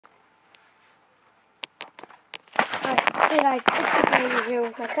Hey guys, it's the Baby here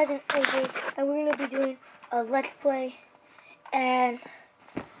with my cousin AJ, and we're going to be doing a Let's Play, and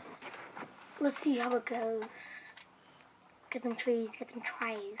let's see how it goes. Get some trees, get some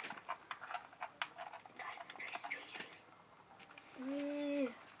trays. Trees.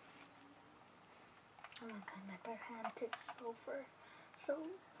 Oh my god, my bare hand takes so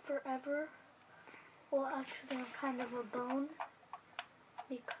forever. Well, actually, I'm kind of a bone,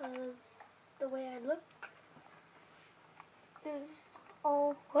 because the way I look is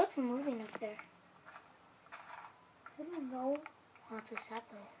all... What's moving up there? I don't know. Oh, it's a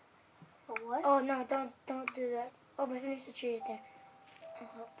sapling. A what? Oh, no, don't do that. Oh, I finished the tree right there.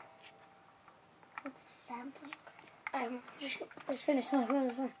 What's a sapling? Just finish. Come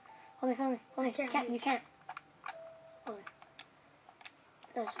on. Hold me. You can't. Hold me.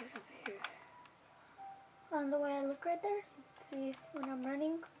 That's right over here. The way I look right there, see, when I'm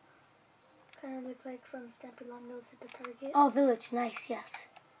running, kind of look like from Stampy Longo's at the Target. Oh, village, nice, yes.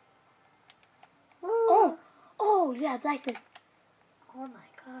 Woo. Oh, yeah, blacksmith. Oh my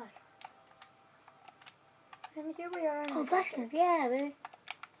god. And here we are. Oh, blacksmith, yeah, baby.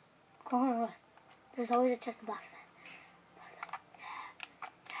 Go on. There's always a chest of blacksmith.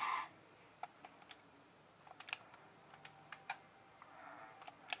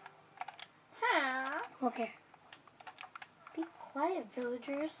 Come up here. Be quiet,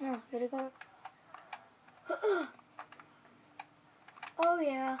 villagers. No, gotta go. Oh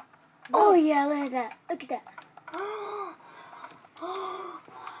yeah. Oh yeah, look at that. Look at that.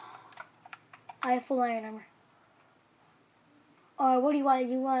 I have full iron armor. What do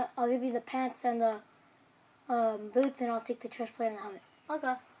you want? I'll give you the pants and the boots, and I'll take the chest plate and the helmet.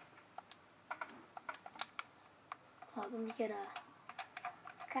 Okay. Let me get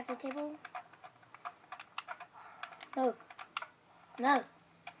a crafting table. No.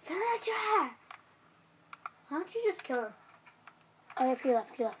 Villager! Why don't you just kill him? Oh, yep, he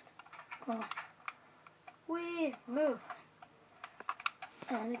left. Come on. We move.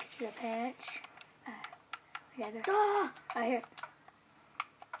 Let me get you the pants. Right there. Right here.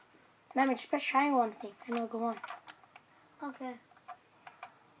 Remember, just press triangle on the thing, and it'll go on. Okay.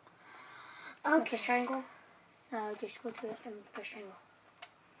 Press triangle. Just go to it and press triangle.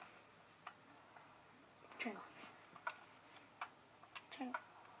 Triangle.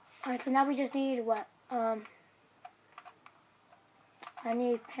 Alright, so now we just need what? I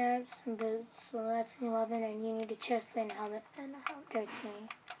need pants and boots, so that's 11, and you need a chest plate and a helmet. 13.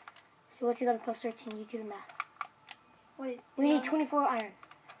 So what's 11 plus 13? You do the math. Wait. We need 24 iron.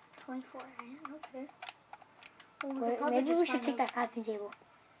 24 iron? Okay. Well, maybe we should take that crafting table.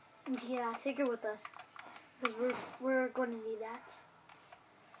 Yeah, take it with us. Because we're going to need that.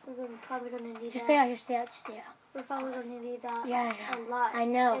 We're probably going to need that. Just stay out. We're probably going to need that a lot. I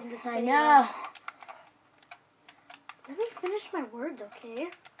know. Let me finish my words, okay?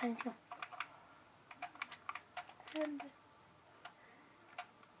 Let's go. And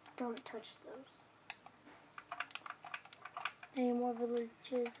don't touch those. Any more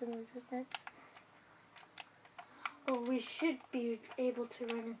villages in the distance? Well, we should be able to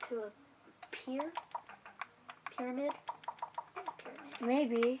run into a pyramid.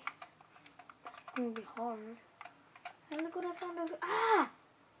 Maybe. It's gonna be hard. And look what I found over.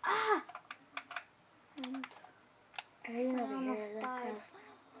 And I didn't over here. That grass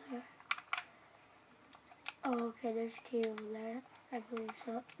line over there. Oh, okay. There's a key over there. I believe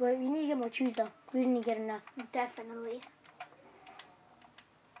so. But we need to get more trees, though. We didn't get enough. Definitely.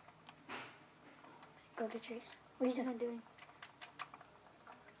 Go get trees. What are you doing?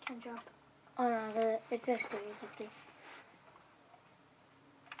 Can't jump. Oh no, it's a scary something.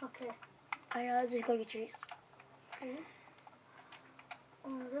 Okay. I know, just go get trees. Trees?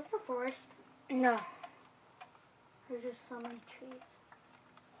 Oh, is this a forest? No. There's just so many trees.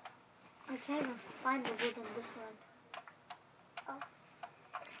 I can't even find the wood in this one. Oh.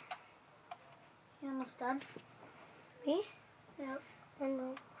 You almost done? Me? Yep.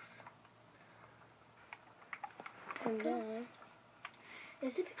 Almost. I'm done.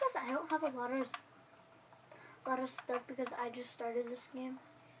 Is it because I don't have a lot of stuff because I just started this game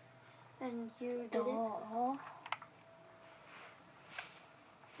and you didn't? Well,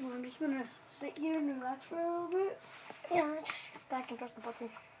 I'm just gonna sit here and relax for a little bit. Yeah, just back and press the button.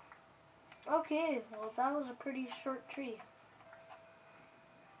 Okay, well that was a pretty short tree.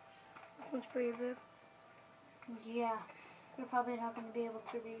 This one's pretty big. Yeah, you're probably not gonna be able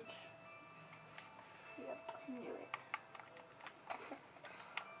to reach. Yep, I knew it.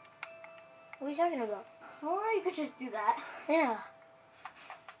 What are you talking about? Or you could just do that. Yeah.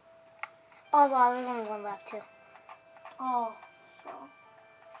 Oh, wow, there's only one left, too. Oh, so.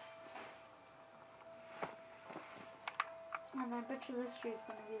 And I bet you this tree is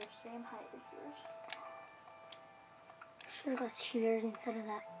going to be the same height as yours. Should have got shears instead of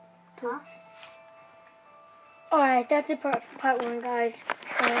that. Boots. Alright, that's it for part 1, guys.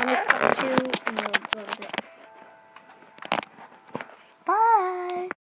 And I'm going to part 2 in a little bit. Bye!